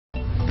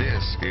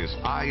is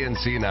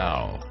INC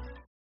Now.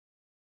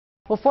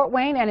 Well, Fort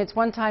Wayne and its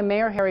one-time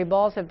mayor, Harry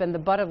Baals, have been the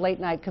butt of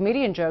late-night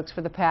comedian jokes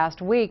for the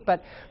past week.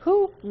 But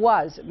who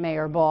was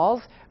Mayor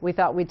Baals? We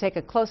thought we'd take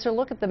a closer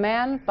look at the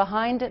man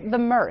behind the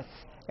mirth.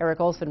 Eric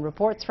Olson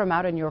reports from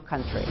out in your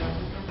country.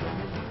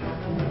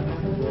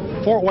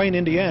 Fort Wayne,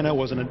 Indiana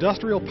was an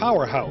industrial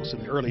powerhouse in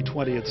the early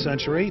 20th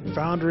century.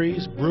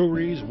 Foundries,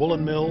 breweries,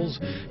 woolen mills,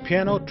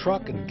 piano,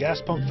 truck, and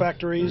gas pump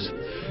factories.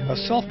 A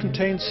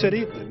self-contained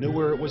city that knew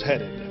where it was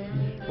headed.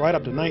 Right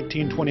up to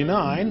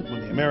 1929,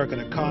 when the American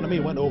economy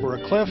went over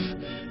a cliff,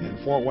 and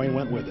Fort Wayne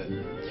went with it.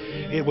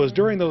 It was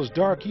during those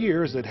dark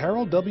years that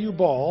Harold W.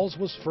 Baals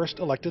was first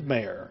elected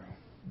mayor.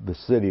 The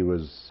city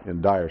was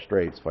in dire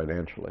straits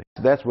financially.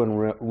 That's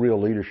when real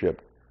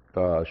leadership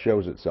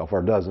shows itself,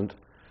 or doesn't,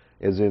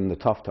 is in the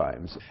tough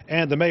times.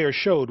 And the mayor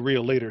showed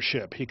real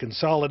leadership. He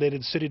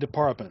consolidated city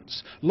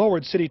departments,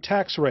 lowered city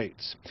tax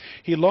rates.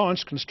 He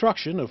launched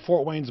construction of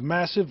Fort Wayne's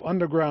massive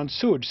underground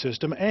sewage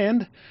system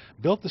and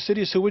built the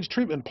city sewage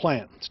treatment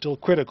plant, still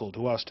critical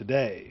to us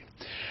today.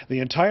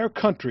 The entire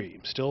country,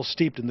 still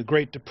steeped in the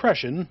Great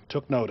Depression,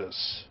 took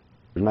notice.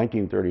 In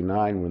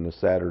 1939, when the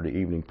Saturday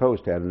Evening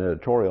Post had an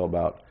editorial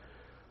about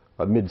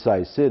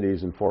mid-sized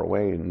cities, in Fort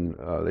Wayne,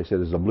 they said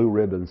it's a blue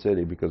ribbon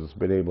city because it's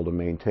been able to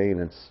maintain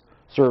its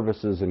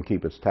services and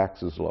keep its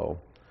taxes low.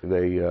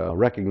 They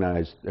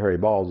recognized Harry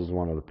Baals as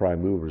one of the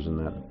prime movers in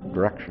that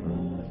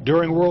direction.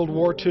 During World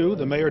War II,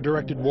 the mayor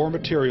directed war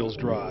materials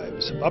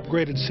drives,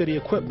 upgraded city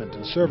equipment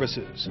and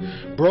services,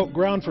 broke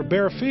ground for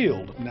Bear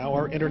Field, now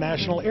our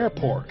international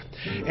airport,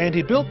 and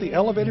he built the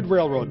elevated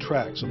railroad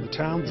tracks on the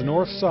town's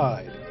north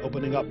side,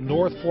 opening up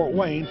North Fort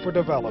Wayne for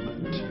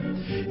development.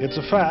 It's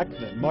a fact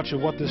that much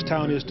of what this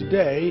town is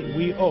today,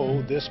 we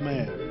owe this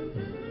man.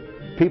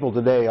 People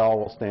today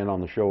all stand on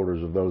the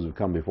shoulders of those who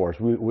come before us.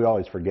 We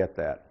always forget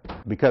that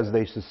because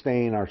they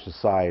sustain our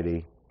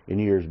society in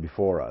years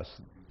before us.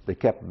 They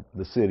kept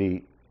the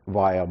city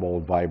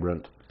viable,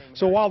 vibrant.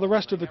 So while the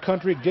rest of the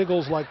country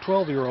giggles like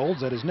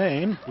 12-year-olds at his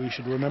name, we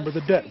should remember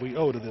the debt we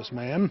owe to this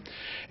man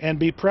and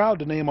be proud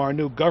to name our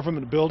new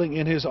government building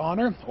in his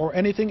honor or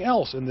anything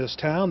else in this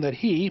town that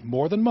he,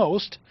 more than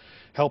most,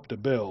 helped to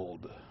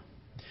build.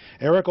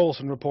 Eric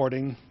Olson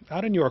reporting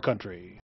out in your country.